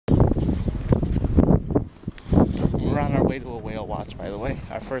way to a whale watch, by the way.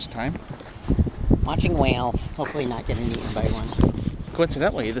 Our first time. Watching whales. Hopefully not getting eaten by one.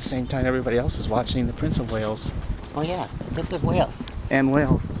 Coincidentally, at the same time everybody else is watching the Prince of Wales. Oh yeah, the Prince of Wales. And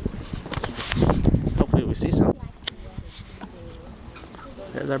whales. Hopefully we see some.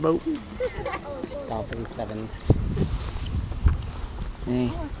 There's our boat. Dolphin 7.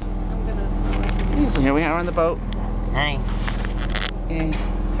 Hey. So here we are on the boat. Hi. Hey.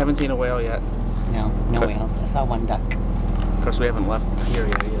 Haven't seen a whale yet. No whales. I saw one duck. Of course, we haven't left here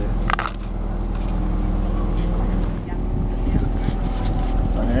yet either.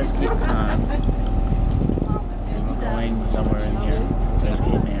 So there's Cape Cod. We're going somewhere in here. There's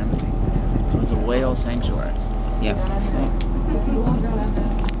Cape Man. So it's a whale sanctuary. Yep.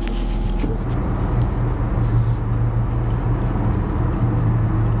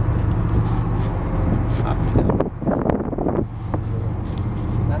 Off we go.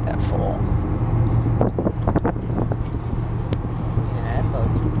 It's not that full. Yeah, that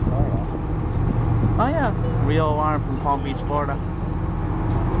boat's from Florida. Oh yeah, real alarm from Palm Beach, Florida.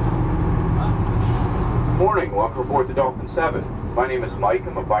 Morning, welcome aboard the Dolphin 7. My name is Mike.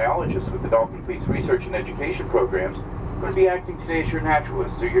 I'm a biologist with the Dolphin Fleet's Research and Education programs. I'm going to be acting today as your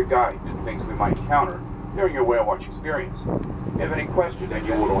naturalist or your guide to the things we might encounter during your whale watch experience. If you have any questions, then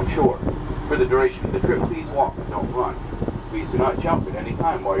you will on shore. For the duration of the trip, please walk and don't run. Please do not jump at any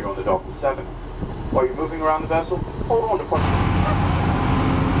time while you're on the Dolphin 7. While you're moving around the vessel, hold on to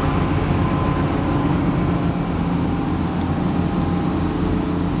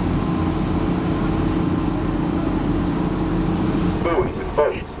buoys and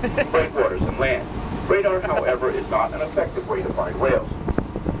boats, breakwaters and land. Radar, however, is not an effective way to find whales.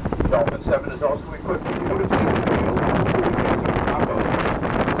 The Dolphin 7 is also equipped with notification whales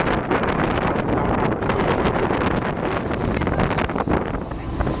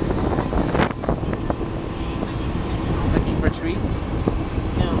Looking for treats?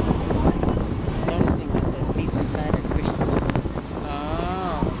 No. Noticing that the seats inside are cushions. Oh.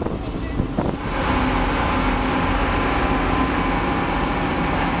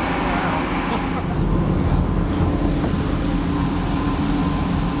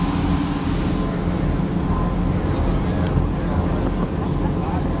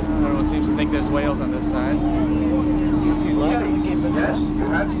 Everyone seems to think there's whales on this side. Yes, you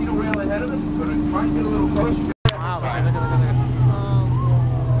have seen a whale ahead of us. We're going to try and get a little closer. Wow, look at.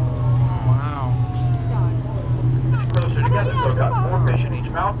 Wow. Closer together, so I've got more fish in each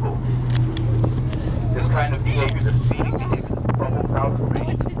mouthful. This kind of behavior, this feeding behavior, bubble trout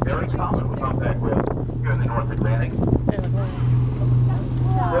formation, is very common with humpback whales here in the North Atlantic. There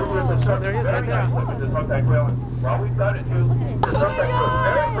he is, right there. Look at this humpback whale. And while we've got it, too, this humpback whale is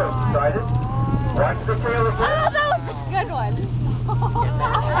very close beside it. Watch the trail of Oh, that was a good one.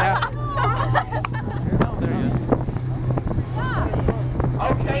 Yeah. Oh, there he is.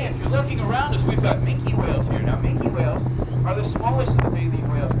 Okay, if you're looking around us, we've got minke whales here. Now, minke whales are the smallest of the baleen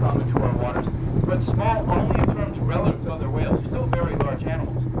whales common to our waters, but small only in terms relative to other whales. Still very large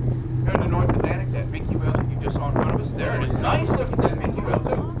animals. Here in the North Atlantic, that minke whale that you just saw in front of us, there it is. Nice look at that minke whale,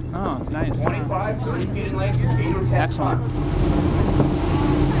 too. Oh, it's nice. 25, 30 feet in length, 8 or 10 Excellent. tons.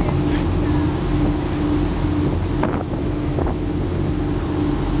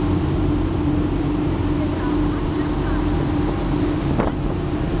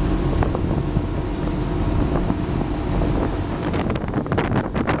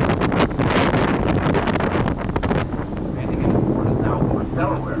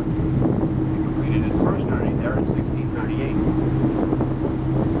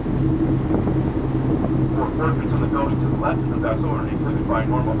 Portraits on the building to the left of the vessel are included by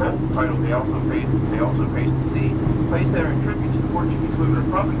normal boat titled They Also Face the Sea, placed there in tribute to the Portuguese women of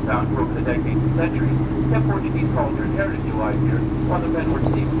Provincetown who over the decades and centuries kept Portuguese culture and heritage alive here while the men were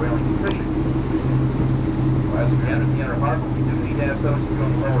seeing, whaling, and fishing. As we enter the inner harbor, we do need to have those who go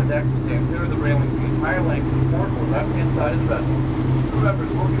on the lower deck to stand clear of the railing the entire length of the port or left-hand side of the vessel. Crew members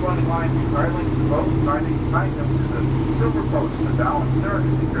will be running lines the entire length of the boat, trying to tie them to the silver posts that balance the stern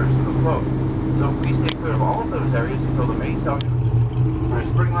as secures to the float. So please stay clear of all of those areas until the main junction. Our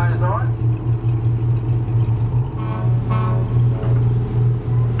spring line is on.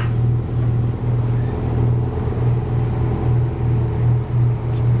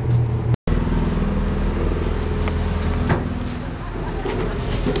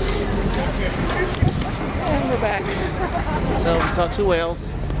 And we're back. So we saw 2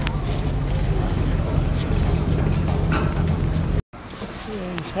 whales.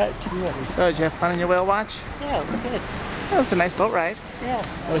 So did you have fun on your whale watch? Yeah, it was good. That was a nice boat ride. Yeah.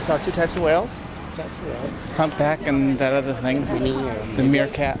 We saw 2 types of whales. Types of whales. Humpback and that other thing, Mini or the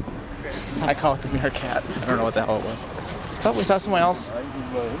meerkat. I call it the meerkat. I don't know what the hell it was. But we saw some whales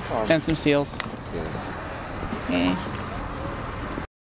and some seals.